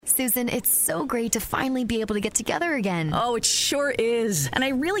Susan, it's so great to finally be able to get together again. Oh, it sure is. And I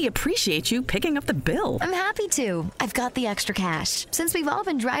really appreciate you picking up the bill. I'm happy to. I've got the extra cash. Since we've all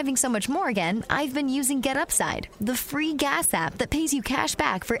been driving so much more again, I've been using Get Upside, the free gas app that pays you cash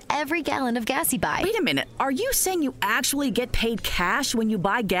back for every gallon of gas you buy. Wait a minute. Are you saying you actually get paid cash when you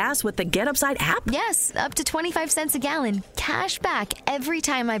buy gas with the Get Upside app? Yes, up to 25 cents a gallon. Cash back every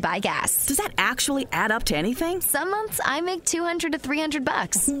time I buy gas. Does that actually add up to anything? Some months I make $200 to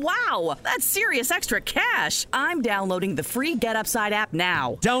 $300. Wow, that's serious extra cash. I'm downloading the free Get Upside app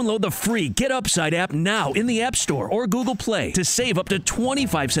now. Download the free Get Upside app now in the App Store or Google Play to save up to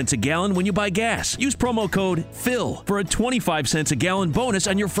 25 cents a gallon when you buy gas. Use promo code PHIL for a 25 cents a gallon bonus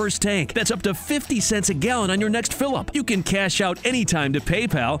on your first tank. That's up to 50 cents a gallon on your next fill-up. You can cash out anytime to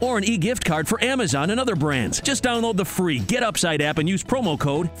PayPal or an e-gift card for Amazon and other brands. Just download the free Get Upside app and use promo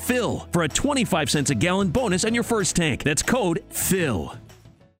code PHIL for a 25 cents a gallon bonus on your first tank. That's code PHIL.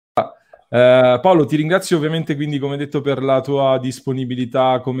 Paolo, ti ringrazio ovviamente quindi come detto per la tua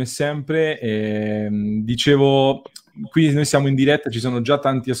disponibilità come sempre. Dicevo, qui noi siamo in diretta, ci sono già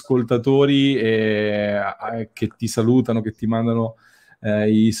tanti ascoltatori che ti salutano, che ti mandano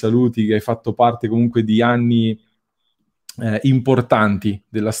i saluti, che hai fatto parte comunque di anni importanti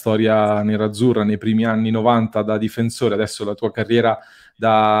della storia nerazzurra, nei primi anni 90 da difensore, adesso la tua carriera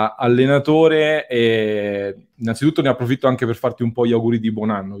da allenatore, e innanzitutto ne approfitto anche per farti un po' gli auguri di buon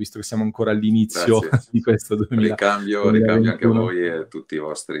anno, visto che siamo ancora all'inizio di questo 2000. Ricambio anche a voi e a tutti i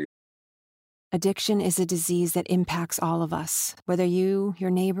vostri. Addiction is a disease that impacts all of us. Whether you,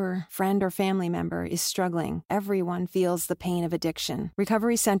 your neighbor, friend, or family member is struggling, everyone feels the pain of addiction.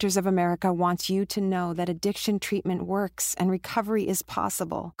 Recovery Centers of America wants you to know that addiction treatment works and recovery is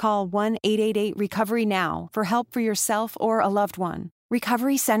possible. Call 1-888-RECOVERY now for help for yourself or a loved one.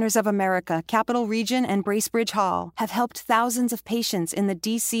 Recovery Centers of America, Capital Region, and Bracebridge Hall have helped thousands of patients in the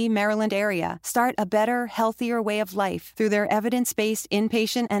D.C., Maryland area start a better, healthier way of life through their evidence-based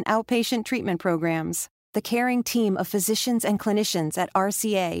inpatient and outpatient treatment programs. The caring team of physicians and clinicians at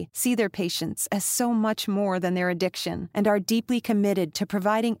RCA see their patients as so much more than their addiction and are deeply committed to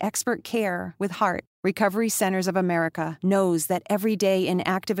providing expert care with heart. Recovery Centers of America knows that every day in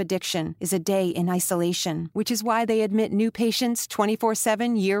active addiction is a day in isolation, which is why they admit new patients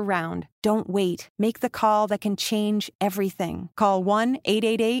 24/7 year-round. Don't wait. Make the call that can change everything. Call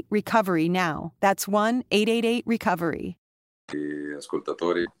 1-888-RECOVERY now. That's 1-888-RECOVERY. Gli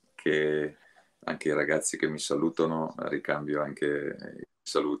ascoltatori, che anche i ragazzi che mi salutano, ricambio anche i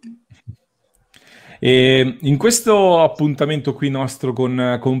saluti. E in questo appuntamento qui nostro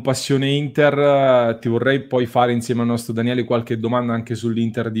con Passione Inter ti vorrei poi fare insieme al nostro Daniele qualche domanda anche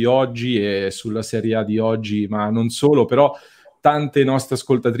sull'Inter di oggi e sulla Serie A di oggi, ma non solo, però tante nostre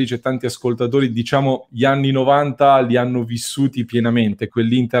ascoltatrici e tanti ascoltatori, diciamo, gli anni 90 li hanno vissuti pienamente,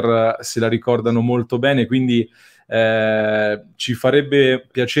 quell'Inter se la ricordano molto bene, quindi ci farebbe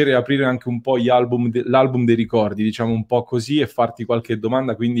piacere aprire anche un po' l'album dei ricordi, diciamo un po' così, e farti qualche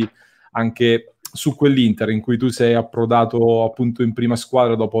domanda quindi anche su quell'Inter in cui tu sei approdato appunto in prima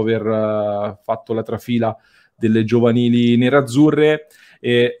squadra dopo aver fatto la trafila delle giovanili nerazzurre.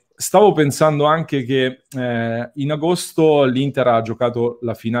 E stavo pensando anche che in agosto l'Inter ha giocato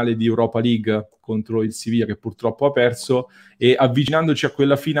la finale di Europa League contro il Siviglia, che purtroppo ha perso, e avvicinandoci a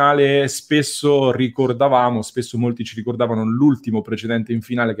quella finale spesso molti ci ricordavano l'ultimo precedente in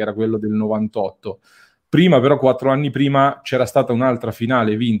finale, che era quello del 98. Prima però, 4 anni prima, c'era stata un'altra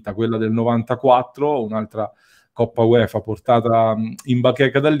finale vinta, quella del 94, un'altra Coppa Uefa portata in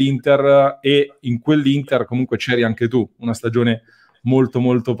bacheca dall'Inter, e in quell'Inter comunque c'eri anche tu, una stagione molto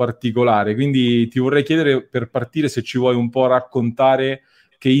molto particolare. Quindi ti vorrei chiedere, per partire, se ci vuoi un po' raccontare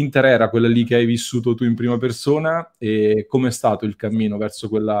che Inter era quella lì che hai vissuto tu in prima persona e com'è stato il cammino verso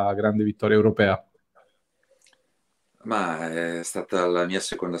quella grande vittoria europea. Ma è stata la mia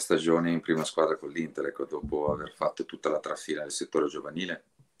seconda stagione in prima squadra con l'Inter, ecco, dopo aver fatto tutta la trafila del settore giovanile.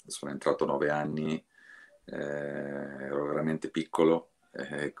 Sono entrato 9 anni, ero veramente piccolo,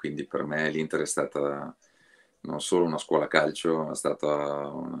 quindi per me l'Inter è stata non solo una scuola calcio, ma è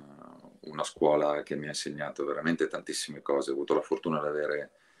stata una scuola che mi ha insegnato veramente tantissime cose. Ho avuto la fortuna di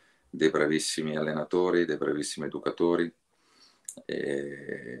avere dei bravissimi allenatori, dei bravissimi educatori,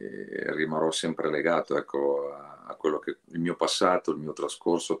 e rimarrò sempre legato, ecco, a quello che il mio passato, il mio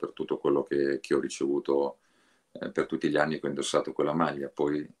trascorso, per tutto quello che ho ricevuto per tutti gli anni che ho indossato quella maglia.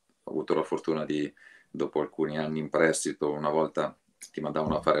 Poi ho avuto la fortuna di, dopo alcuni anni in prestito, una volta ti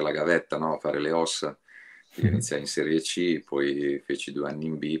mandavano a fare la gavetta, no? A fare le ossa. Io iniziai in Serie C, poi feci 2 anni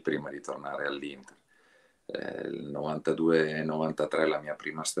in B prima di tornare all'Inter. Il 92-93 la mia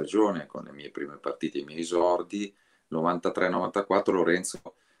prima stagione, con le mie prime partite, i miei esordi. 93-94 Lorenzo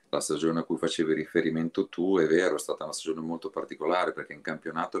la stagione a cui facevi riferimento tu, è vero, è stata una stagione molto particolare, perché in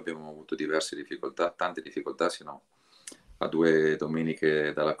campionato abbiamo avuto diverse difficoltà, tante difficoltà, sino a 2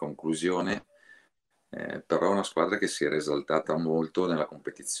 domeniche dalla conclusione, però è una squadra che si è esaltata molto nella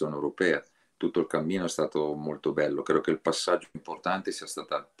competizione europea. Tutto il cammino è stato molto bello. Credo che il passaggio importante sia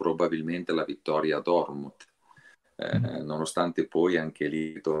stata probabilmente la vittoria a Dortmund, nonostante poi anche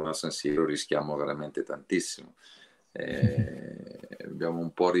lì a San Siro rischiamo veramente tantissimo. Abbiamo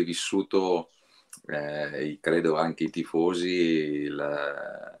un po' rivissuto, credo anche i tifosi,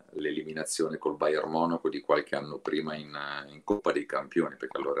 l'eliminazione col Bayern Monaco di qualche anno prima in Coppa dei Campioni,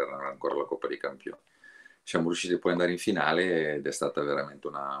 perché allora era ancora la Coppa dei Campioni. Siamo riusciti poi ad andare in finale ed è stata veramente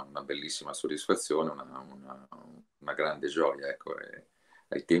una bellissima soddisfazione, una grande gioia. Ecco.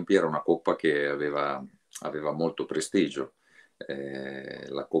 Ai tempi era una coppa che aveva molto prestigio.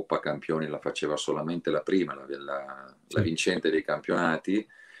 La Coppa Campioni la faceva solamente la prima, la vincente dei campionati,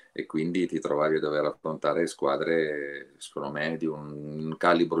 e quindi ti trovavi a dover affrontare squadre, secondo me, di un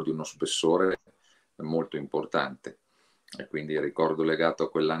calibro, di uno spessore molto importante. E quindi il ricordo legato a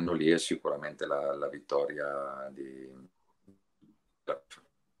quell'anno lì è sicuramente la vittoria di...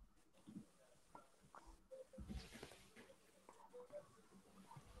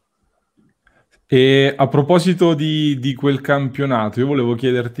 E a proposito di quel campionato, io volevo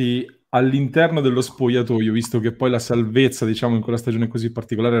chiederti, all'interno dello spogliatoio, visto che poi la salvezza, diciamo, in quella stagione così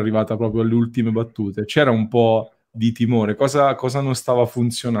particolare è arrivata proprio alle ultime battute, c'era un po' di timore. Cosa non stava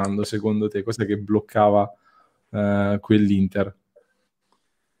funzionando secondo te? Cos'è che bloccava quell'Inter?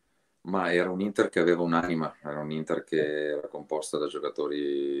 Ma era un Inter che aveva un'anima, era un Inter che era composta da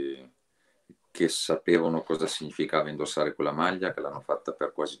giocatori che sapevano cosa significava indossare quella maglia, che l'hanno fatta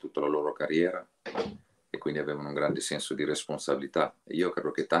per quasi tutta la loro carriera, e quindi avevano un grande senso di responsabilità. E io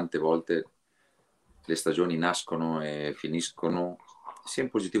credo che tante volte le stagioni nascono e finiscono sia in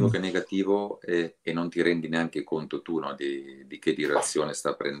positivo che in negativo, e non ti rendi neanche conto tu, no, di che direzione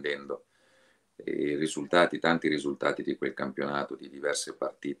sta prendendo. E i risultati, tanti risultati di quel campionato, di diverse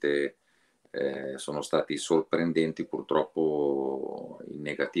partite, sono stati sorprendenti, purtroppo in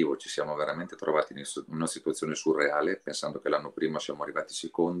negativo. Ci siamo veramente trovati in una situazione surreale, pensando che l'anno prima siamo arrivati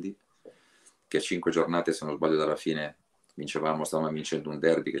secondi, che a 5 giornate, se non sbaglio, dalla fine stavamo vincendo un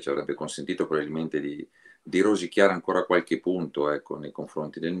derby che ci avrebbe consentito probabilmente di rosicchiare ancora qualche punto, ecco, nei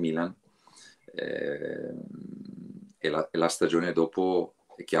confronti del Milan. E la stagione dopo,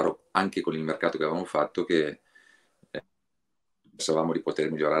 è chiaro, anche con il mercato che avevamo fatto, che pensavamo di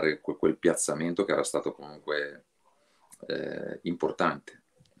poter migliorare quel piazzamento che era stato comunque importante.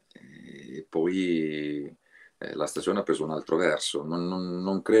 E poi la stagione ha preso un altro verso.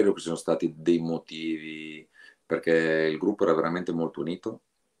 Non credo che siano stati dei motivi, perché il gruppo era veramente molto unito.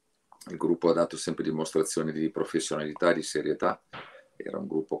 Il gruppo ha dato sempre dimostrazioni di professionalità, di serietà. Era un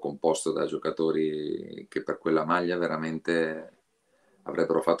gruppo composto da giocatori che per quella maglia veramente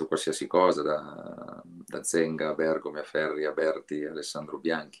avrebbero fatto qualsiasi cosa, da Zenga a Bergkamp, a Ferri, a Berti, a Alessandro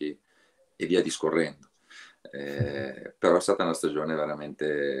Bianchi e via discorrendo. Però è stata una stagione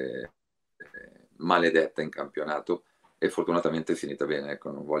veramente maledetta in campionato, e fortunatamente è finita bene.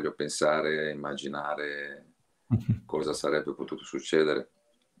 Ecco, non voglio pensare, immaginare cosa sarebbe potuto succedere.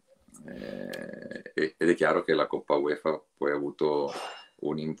 Ed è chiaro che la Coppa Uefa poi ha avuto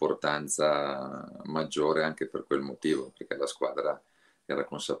un'importanza maggiore anche per quel motivo, perché la squadra era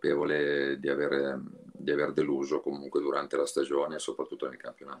consapevole di aver deluso comunque durante la stagione e soprattutto nel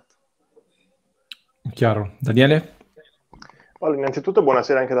campionato. Chiaro. Daniele? Allora, innanzitutto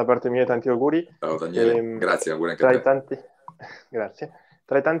buonasera anche da parte mia e tanti auguri. Ciao Daniele, grazie, auguri anche a te. Grazie.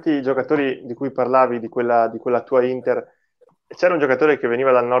 Tra i tanti giocatori di cui parlavi, di quella tua Inter, c'era un giocatore che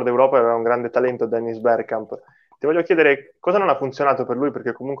veniva dal nord Europa e aveva un grande talento, Dennis Bergkamp. Ti voglio chiedere cosa non ha funzionato per lui,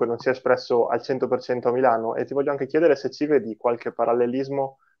 perché comunque non si è espresso al 100% a Milano, e ti voglio anche chiedere se ci vedi qualche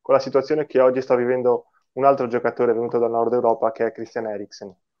parallelismo con la situazione che oggi sta vivendo un altro giocatore venuto dal nord Europa, che è Christian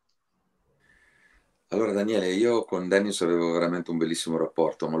Eriksen. Allora Daniele, io con Dennis avevo veramente un bellissimo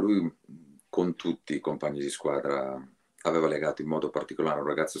rapporto, ma lui con tutti i compagni di squadra aveva legato in modo particolare. Un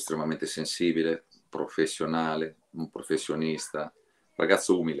ragazzo estremamente sensibile, professionale, un professionista,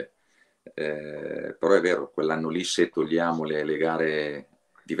 ragazzo umile. Però è vero, quell'anno lì, se togliamo le gare,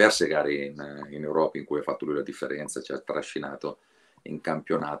 diverse gare in Europa in cui ha fatto lui la differenza, ci ha trascinato in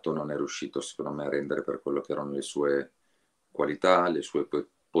campionato, non è riuscito secondo me a rendere per quello che erano le sue qualità, le sue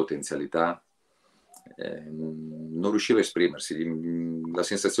potenzialità. Non riusciva a esprimersi. La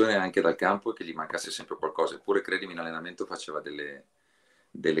sensazione anche dal campo è che gli mancasse sempre qualcosa, eppure credimi, in allenamento faceva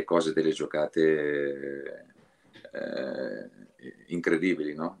delle cose, delle giocate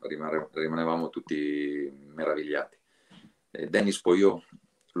incredibili, no? Rimanevamo tutti meravigliati. Dennis poi io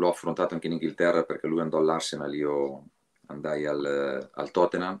l'ho affrontato anche in Inghilterra, perché lui andò all'Arsenal, io andai al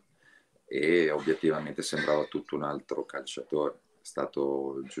Tottenham, e obiettivamente sembrava tutto un altro calciatore. È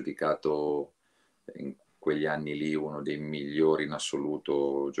stato giudicato in quegli anni lì uno dei migliori in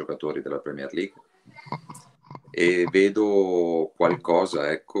assoluto giocatori della Premier League, e vedo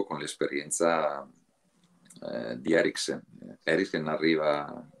qualcosa, ecco, con l'esperienza di Eriksen. Eriksen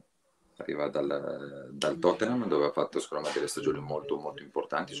arriva dal Tottenham, dove ha fatto secondo me delle stagioni molto molto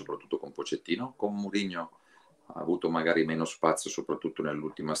importanti, soprattutto con Pochettino. Con Mourinho ha avuto magari meno spazio, soprattutto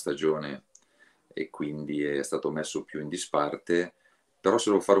nell'ultima stagione, e quindi è stato messo più in disparte. Però se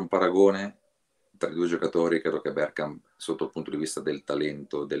devo fare un paragone tra i due giocatori, credo che Bergkamp, sotto il punto di vista del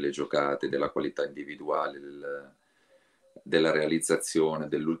talento, delle giocate, della qualità individuale, della realizzazione,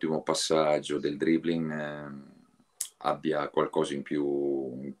 dell'ultimo passaggio, del dribbling, abbia qualcosa in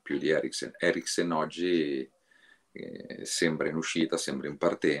più di Eriksen. Eriksen oggi sembra in uscita, sembra in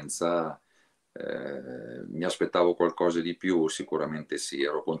partenza. Mi aspettavo qualcosa di più, sicuramente sì.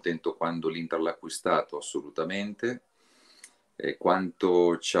 Ero contento quando l'Inter l'ha acquistato, assolutamente.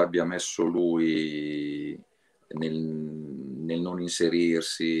 Quanto ci abbia messo lui nel non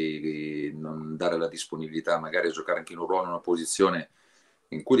inserirsi, non dare la disponibilità, magari a giocare anche in un ruolo, in una posizione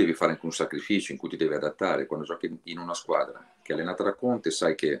in cui devi fare anche un sacrificio, in cui ti devi adattare. Quando giochi in una squadra che è allenata da Conte,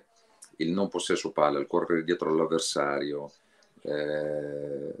 sai che il non possesso palla, il correre dietro all'avversario,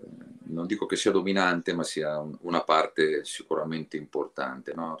 non dico che sia dominante, ma sia una parte sicuramente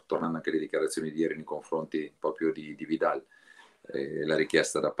importante, no? Tornando anche alle dichiarazioni di ieri nei confronti proprio di Vidal, la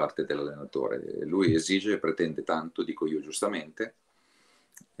richiesta da parte dell'allenatore. Lui esige e pretende tanto, dico io giustamente,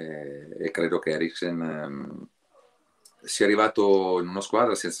 e credo che Eriksen sia arrivato in una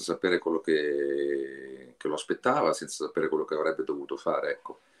squadra senza sapere quello che lo aspettava, senza sapere quello che avrebbe dovuto fare.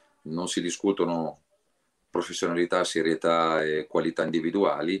 Ecco, non si discutono professionalità, serietà e qualità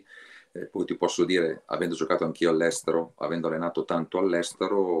individuali. Poi ti posso dire, avendo giocato anch'io all'estero, avendo allenato tanto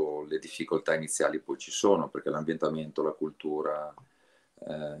all'estero, le difficoltà iniziali poi ci sono, perché l'ambientamento, la cultura,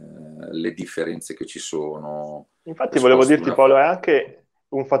 le differenze che ci sono. Infatti volevo dirti, Paolo, è anche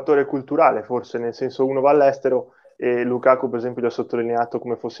un fattore culturale, forse, nel senso, uno va all'estero e Lukaku, per esempio, gli ha sottolineato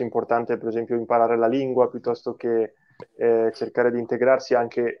come fosse importante, per esempio, imparare la lingua piuttosto che cercare di integrarsi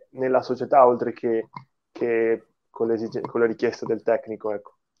anche nella società, oltre che con le richieste del tecnico,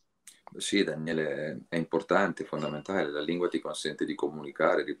 ecco. Sì, Daniele, è importante, è fondamentale. La lingua ti consente di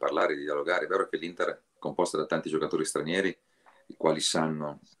comunicare, di parlare, di dialogare. È vero che l'Inter è composta da tanti giocatori stranieri, i quali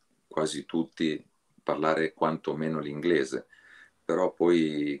sanno quasi tutti parlare quantomeno l'inglese, però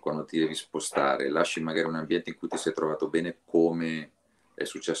poi quando ti devi spostare, lasci magari un ambiente in cui ti sei trovato bene, come è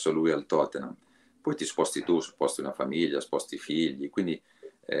successo a lui al Tottenham, poi ti sposti tu, sposti una famiglia, sposti figli, quindi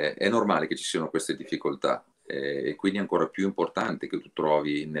è normale che ci siano queste difficoltà. E quindi è ancora più importante che tu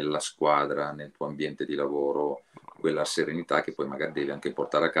trovi nella squadra, nel tuo ambiente di lavoro, quella serenità che poi magari devi anche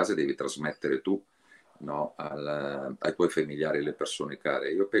portare a casa e devi trasmettere tu, no, ai tuoi familiari e alle persone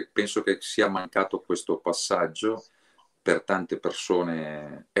care. Io penso che sia mancato questo passaggio, per tante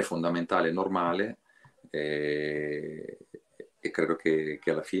persone è fondamentale, è normale, e credo che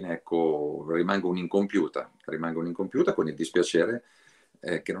alla fine, ecco, rimanga un'incompiuta con il dispiacere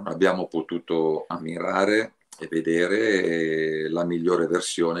che non abbiamo potuto ammirare e vedere la migliore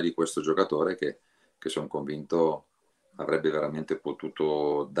versione di questo giocatore che sono convinto avrebbe veramente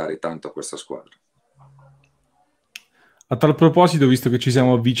potuto dare tanto a questa squadra. A tal proposito, visto che ci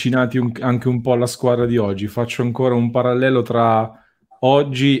siamo avvicinati anche un po' alla squadra di oggi, faccio ancora un parallelo tra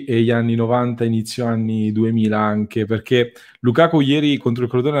oggi e gli anni 90, inizio anni 2000 anche, perché Lukaku ieri contro il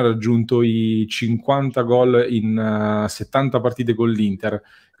Crotone ha raggiunto i 50 gol in 70 partite con l'Inter,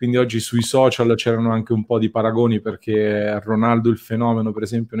 quindi oggi sui social c'erano anche un po' di paragoni, perché Ronaldo il fenomeno per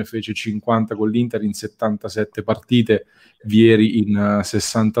esempio ne fece 50 con l'Inter in 77 partite, Vieri in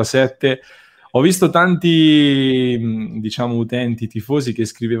 67. Ho visto tanti, diciamo, utenti, tifosi che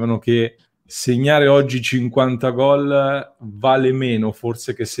scrivevano che segnare oggi 50 gol vale meno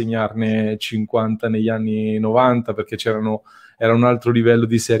forse che segnarne 50 negli anni 90, perché era un altro livello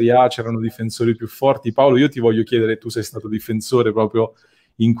di Serie A, c'erano difensori più forti. Paolo, io ti voglio chiedere, tu sei stato difensore proprio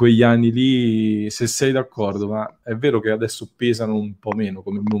in quegli anni lì, se sei d'accordo, ma è vero che adesso pesano un po' meno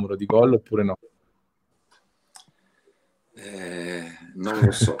come numero di gol oppure no? Non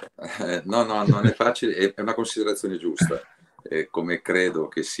lo so, no, non è facile, è una considerazione giusta, come credo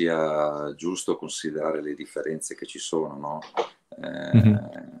che sia giusto considerare le differenze che ci sono, no?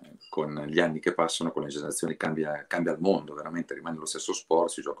 Con gli anni che passano, con le generazioni cambia il mondo, veramente rimane lo stesso sport,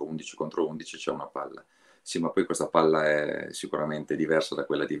 si gioca 11 contro 11, c'è una palla. Sì, ma poi questa palla è sicuramente diversa da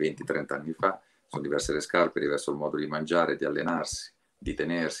quella di 20-30 anni fa, sono diverse le scarpe, diverso il modo di mangiare, di allenarsi, di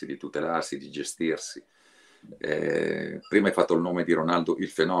tenersi, di tutelarsi, di gestirsi. Prima hai fatto il nome di Ronaldo, il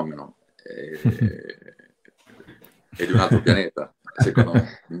fenomeno, è di un altro pianeta, secondo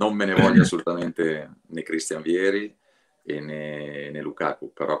me. Non me ne voglio assolutamente né Christian Vieri né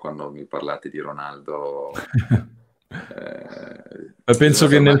Lukaku, però quando mi parlate di Ronaldo... penso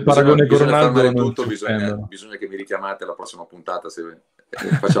che nel paragone con Ronaldo fermare tutto, bisogna che mi richiamate alla prossima puntata se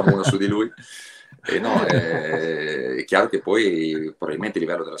facciamo una su di lui. E no, è chiaro che poi probabilmente il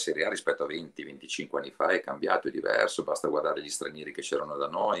livello della Serie A rispetto a 20-25 anni fa è cambiato, è diverso, basta guardare gli stranieri che c'erano da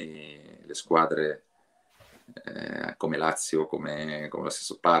noi, le squadre come Lazio, come la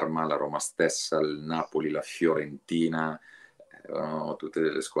stessa Parma, la Roma stessa, il Napoli, la Fiorentina, tutte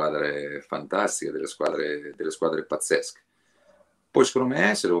delle squadre fantastiche, delle squadre pazzesche. Poi secondo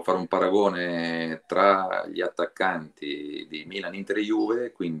me, se devo fare un paragone tra gli attaccanti di Milan, Inter e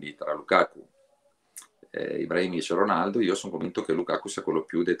Juve, quindi tra Lukaku, Ibrahimovic e Ronaldo, io sono convinto che Lukaku sia quello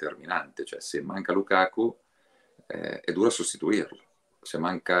più determinante, cioè se manca Lukaku è dura sostituirlo, se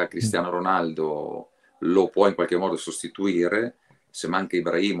manca Cristiano Ronaldo lo può in qualche modo sostituire, se manca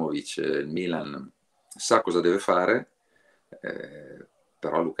Ibrahimovic il Milan sa cosa deve fare,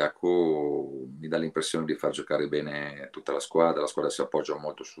 però Lukaku mi dà l'impressione di far giocare bene tutta la squadra si appoggia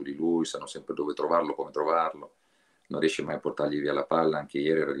molto su di lui, sanno sempre dove trovarlo, come trovarlo, non riesce mai a portargli via la palla, anche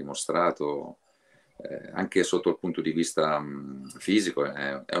ieri era dimostrato, anche sotto il punto di vista fisico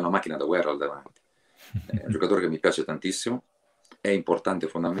è una macchina da guerra al davanti, è un giocatore che mi piace tantissimo, è importante e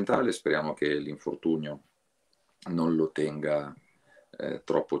fondamentale, speriamo che l'infortunio non lo tenga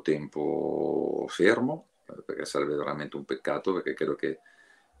troppo tempo fermo, perché sarebbe veramente un peccato, perché credo che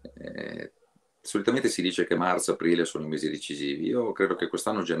solitamente si dice che marzo, aprile sono i mesi decisivi, io credo che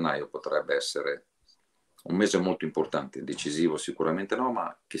quest'anno gennaio potrebbe essere un mese molto importante, decisivo sicuramente no,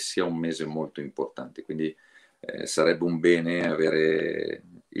 ma che sia un mese molto importante, quindi sarebbe un bene avere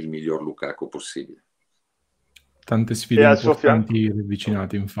il miglior Lukaku possibile. Tante sfide importanti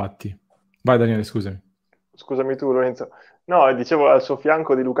ravvicinate, infatti. Vai Daniele, scusami. Scusami tu Lorenzo. No, dicevo, al suo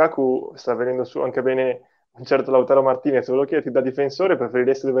fianco di Lukaku sta venendo su anche bene un certo Lautaro Martinez. Volevo chiederti, da difensore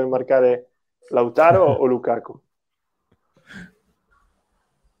preferiresti dover marcare Lautaro o Lukaku?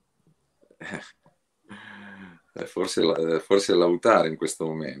 Forse Lautaro in questo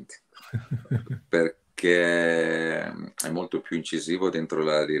momento, perché è molto più incisivo dentro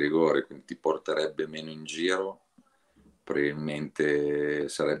l'area di rigore, quindi ti porterebbe meno in giro, probabilmente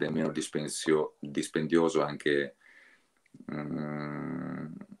sarebbe meno dispendioso anche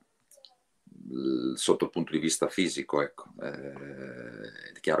sotto il punto di vista fisico, ecco.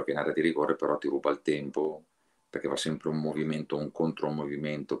 È chiaro che in area di rigore però ti ruba il tempo, perché fa sempre un movimento, un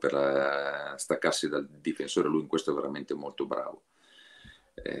contromovimento per staccarsi dal difensore, lui in questo è veramente molto bravo.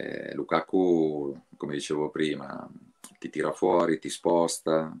 Lukaku, come dicevo prima, ti tira fuori, ti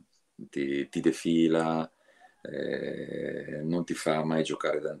sposta, ti defila, non ti fa mai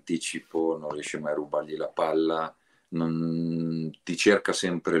giocare d'anticipo, non riesce mai a rubargli la palla, ti cerca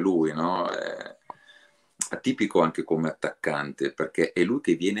sempre lui, no? Atipico anche come attaccante, perché è lui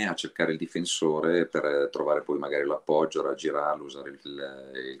che viene a cercare il difensore per trovare poi magari l'appoggio, raggirarlo, usare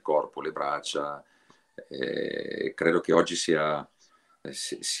il corpo, le braccia. Credo che oggi sia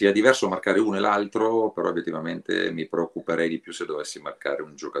diverso marcare uno e l'altro, però obiettivamente mi preoccuperei di più se dovessi marcare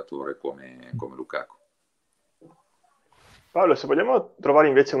un giocatore come Lukaku. Paolo, se vogliamo trovare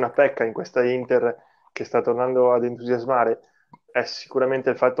invece una pecca in questa Inter che sta tornando ad entusiasmare, è sicuramente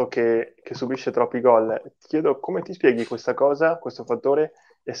il fatto che subisce troppi gol. Ti chiedo come ti spieghi questa cosa, questo fattore,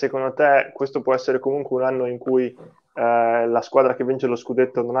 e secondo te questo può essere comunque un anno in cui la squadra che vince lo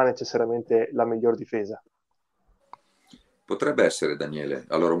scudetto non ha necessariamente la miglior difesa? Potrebbe essere, Daniele.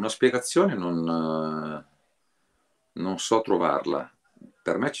 Allora, una spiegazione non so trovarla.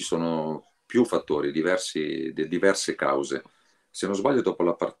 Per me ci sono più fattori, diverse cause. Se non sbaglio, dopo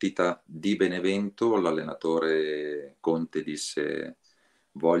la partita di Benevento, l'allenatore Conte disse: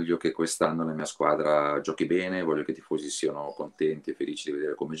 voglio che quest'anno la mia squadra giochi bene, voglio che i tifosi siano contenti e felici di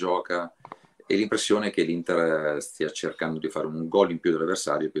vedere come gioca, e l'impressione è che l'Inter stia cercando di fare un gol in più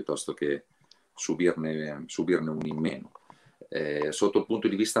dell'avversario piuttosto che subirne uno in meno. Sotto il punto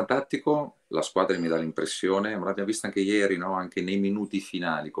di vista tattico la squadra mi dà l'impressione, ma l'abbiamo vista anche ieri, no? Anche nei minuti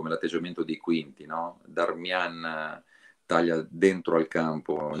finali, come l'atteggiamento dei quinti, no? Darmian taglia dentro al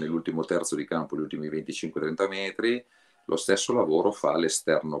campo, nell'ultimo terzo di campo, gli ultimi 25-30 metri, lo stesso lavoro fa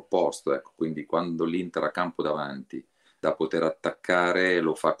all'esterno opposto, ecco. Quindi quando l'Inter ha campo davanti da poter attaccare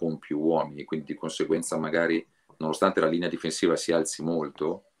lo fa con più uomini, quindi di conseguenza magari nonostante la linea difensiva si alzi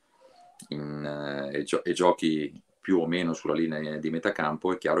molto e giochi più o meno sulla linea di metà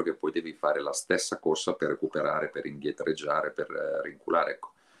campo, è chiaro che poi devi fare la stessa corsa per recuperare, per indietreggiare, per rinculare.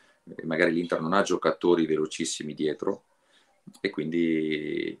 Ecco. Magari l'Inter non ha giocatori velocissimi dietro, e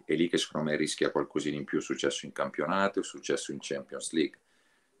quindi è lì che secondo me rischia qualcosina in più. È successo in campionato, è successo in Champions League.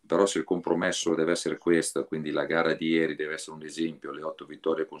 Però se il compromesso deve essere questo, quindi la gara di ieri deve essere un esempio, le 8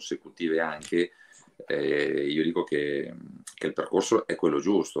 vittorie consecutive anche, io dico che il percorso è quello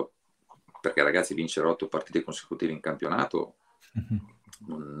giusto, perché ragazzi, vincere 8 partite consecutive in campionato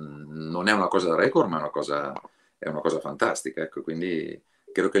non è una cosa da record, ma è una cosa fantastica, ecco. Quindi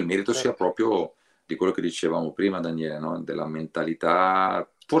credo che il merito sia proprio di quello che dicevamo prima, Daniele, no? Della mentalità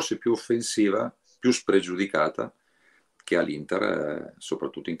forse più offensiva, più spregiudicata che ha l'Inter,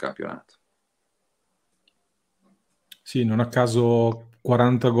 soprattutto in campionato. Sì, non a caso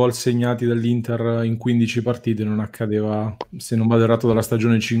 40 gol segnati dall'Inter in 15 partite, non accadeva, se non vado errato, dalla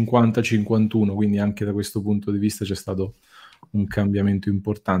stagione 50-51, quindi anche da questo punto di vista c'è stato un cambiamento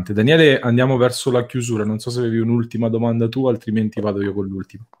importante. Daniele, andiamo verso la chiusura, non so se avevi un'ultima domanda tu, altrimenti vado io con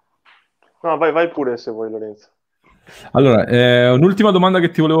l'ultima. No, vai pure se vuoi, Lorenzo. Allora, un'ultima domanda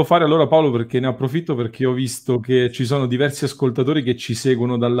che ti volevo fare, allora Paolo, perché ne approfitto, perché ho visto che ci sono diversi ascoltatori che ci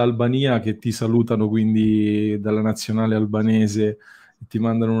seguono dall'Albania, che ti salutano quindi dalla nazionale albanese e ti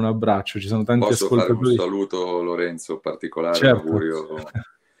mandano un abbraccio. Ci sono tanti ascoltatori. Posso fare un saluto, Lorenzo, particolare, certo.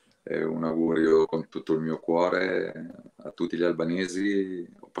 Un augurio con tutto il mio cuore a tutti gli albanesi.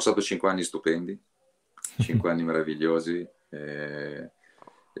 Ho passato 5 anni stupendi, 5 anni meravigliosi,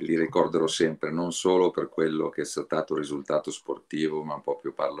 li ricorderò sempre, non solo per quello che è stato il risultato sportivo, ma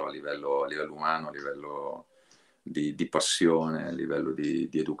proprio parlo a livello umano, a livello di passione, a livello di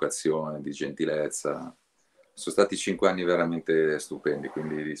educazione, di gentilezza. Sono stati 5 anni veramente stupendi,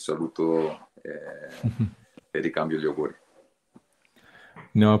 quindi vi saluto e ricambio gli auguri.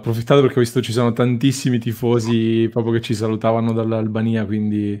 Ne ho approfittato perché ho visto ci sono tantissimi tifosi proprio che ci salutavano dall'Albania,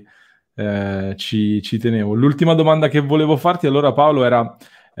 quindi ci tenevo. L'ultima domanda che volevo farti allora, Paolo, era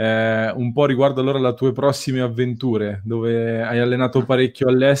un po' riguardo allora le tue prossime avventure, dove hai allenato parecchio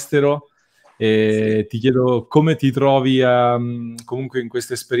all'estero, e ti chiedo come ti trovi comunque in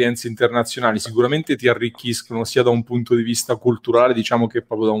queste esperienze internazionali. Sicuramente ti arricchiscono sia da un punto di vista culturale, diciamo, che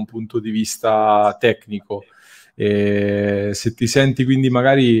proprio da un punto di vista tecnico. Se ti senti, quindi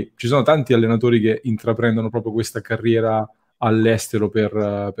magari ci sono tanti allenatori che intraprendono proprio questa carriera all'estero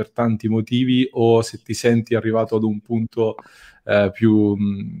per tanti motivi, o se ti senti arrivato ad un punto più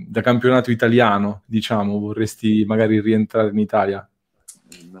da campionato italiano, diciamo, vorresti magari rientrare in Italia?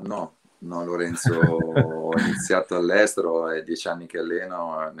 No, Lorenzo, ho iniziato all'estero, è 10 anni che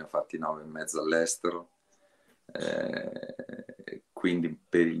alleno, ne ho fatti 9 e mezzo all'estero, quindi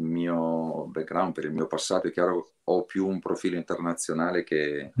per il mio background, per il mio passato, è chiaro, ho più un profilo internazionale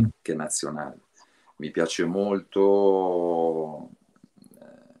che nazionale. Mi piace molto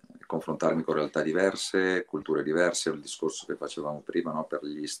confrontarmi con realtà diverse, culture diverse. Il discorso che facevamo prima, no? Per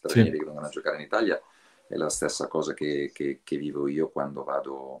gli stranieri che vengono a giocare in Italia, è la stessa cosa che vivo io quando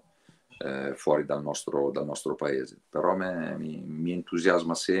vado fuori dal nostro paese. Però mi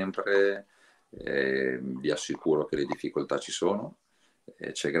entusiasma sempre, vi assicuro che le difficoltà ci sono,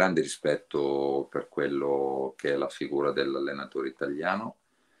 c'è grande rispetto per quello che è la figura dell'allenatore italiano,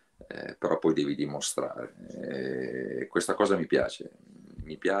 però poi devi dimostrare. Questa cosa mi piace,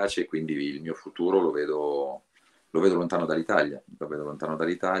 quindi il mio futuro lo vedo lontano dall'Italia,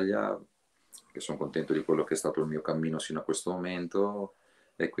 che sono contento di quello che è stato il mio cammino sino a questo momento,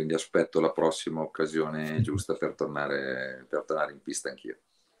 e quindi aspetto la prossima occasione giusta per tornare in pista anch'io.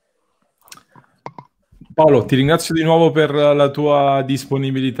 Paolo, ti ringrazio di nuovo per la tua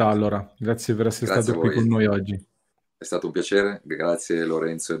disponibilità, allora. Grazie per essere stato qui con noi oggi. È stato un piacere, grazie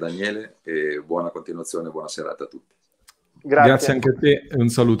Lorenzo e Daniele, e buona continuazione, buona serata a tutti. Grazie anche a te e un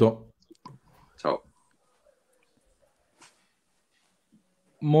saluto. Ciao.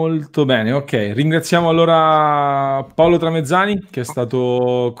 Molto bene, ok. Ringraziamo allora Paolo Tramezzani che è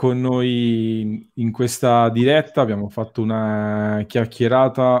stato con noi in questa diretta. Abbiamo fatto una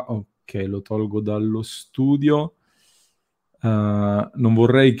chiacchierata. Ok, lo tolgo dallo studio. Non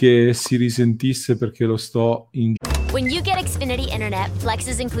vorrei che si risentisse perché lo sto in... When you get Xfinity Internet, Flex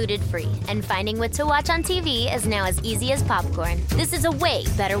is included free, and finding what to watch on TV is now as easy as popcorn. This is a way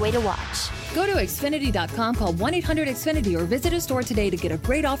better way to watch. Go to Xfinity.com, call 1-800-XFINITY, or visit a store today to get a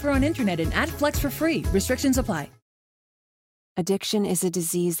great offer on internet and add Flex for free. Restrictions apply. Addiction is a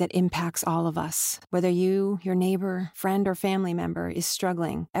disease that impacts all of us. Whether you, your neighbor, friend, or family member is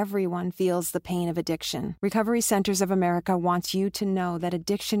struggling, everyone feels the pain of addiction. Recovery Centers of America wants you to know that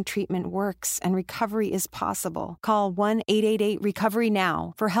addiction treatment works and recovery is possible. Call 1-888-RECOVERY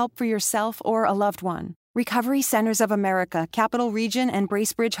now for help for yourself or a loved one. Recovery Centers of America, Capital Region, and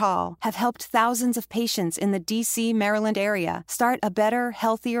Bracebridge Hall have helped thousands of patients in the D.C., Maryland area start a better,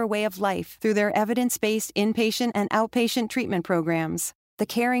 healthier way of life through their evidence-based inpatient and outpatient treatment programs. The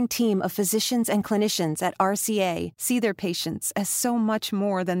caring team of physicians and clinicians at RCA see their patients as so much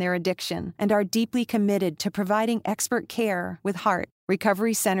more than their addiction and are deeply committed to providing expert care with heart.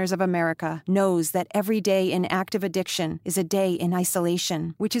 Recovery Centers of America knows that every day in active addiction is a day in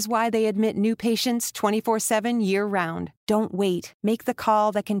isolation, which is why they admit new patients 24/7 year-round. Don't wait. Make the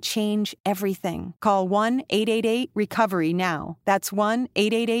call that can change everything. Call 1-888-RECOVERY now. That's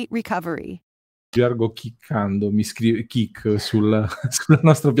 1-888-RECOVERY. Gergo chiccando, mi scrive kick sulla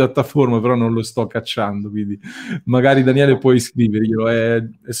nostra piattaforma, però non lo sto cacciando, quindi magari Daniele puoi scriverglielo, è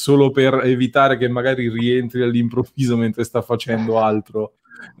solo per evitare che magari rientri all'improvviso mentre sta facendo altro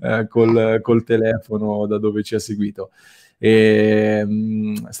col telefono da dove ci ha seguito. È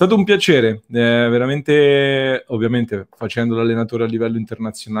stato un piacere, veramente, ovviamente facendo l'allenatore a livello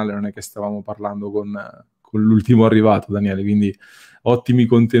internazionale non è che stavamo parlando con l'ultimo arrivato, Daniele, quindi ottimi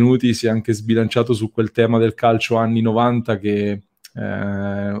contenuti, si è anche sbilanciato su quel tema del calcio anni 90 che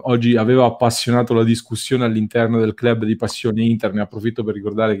oggi aveva appassionato la discussione all'interno del club di Passione Inter. Ne approfitto per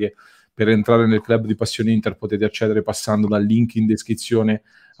ricordare che per entrare nel club di Passione Inter potete accedere passando dal link in descrizione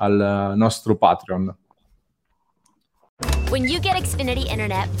al nostro Patreon. When you get Xfinity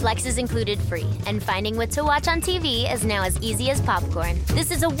Internet, Flex is included free, and finding what to watch on TV is now as easy as popcorn.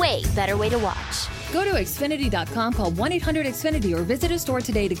 This is a way better way to watch. Go to Xfinity.com, call 1-800-XFINITY, or visit a store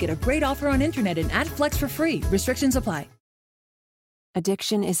today to get a great offer on internet and add Flex for free. Restrictions apply.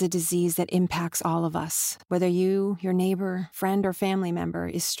 Addiction is a disease that impacts all of us. Whether you, your neighbor, friend, or family member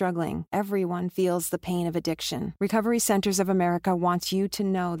is struggling, everyone feels the pain of addiction. Recovery Centers of America wants you to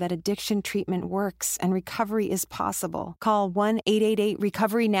know that addiction treatment works and recovery is possible. Call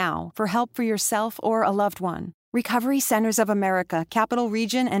 1-888-RECOVERY now for help for yourself or a loved one. Recovery Centers of America, Capital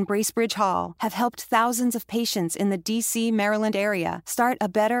Region, and Bracebridge Hall have helped thousands of patients in the D.C., Maryland area start a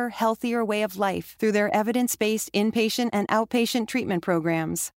better, healthier way of life through their evidence-based inpatient and outpatient treatment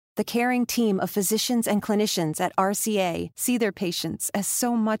programs. The caring team of physicians and clinicians at RCA see their patients as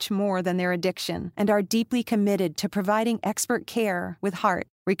so much more than their addiction and are deeply committed to providing expert care with heart.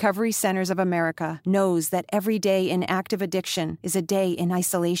 Recovery Centers of America knows that every day in active addiction is a day in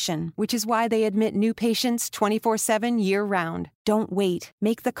isolation, which is why they admit new patients 24/7 year-round. Don't wait.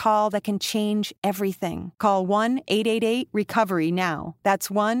 Make the call that can change everything. Call 1-888-RECOVERY now. That's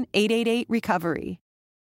 1-888-RECOVERY.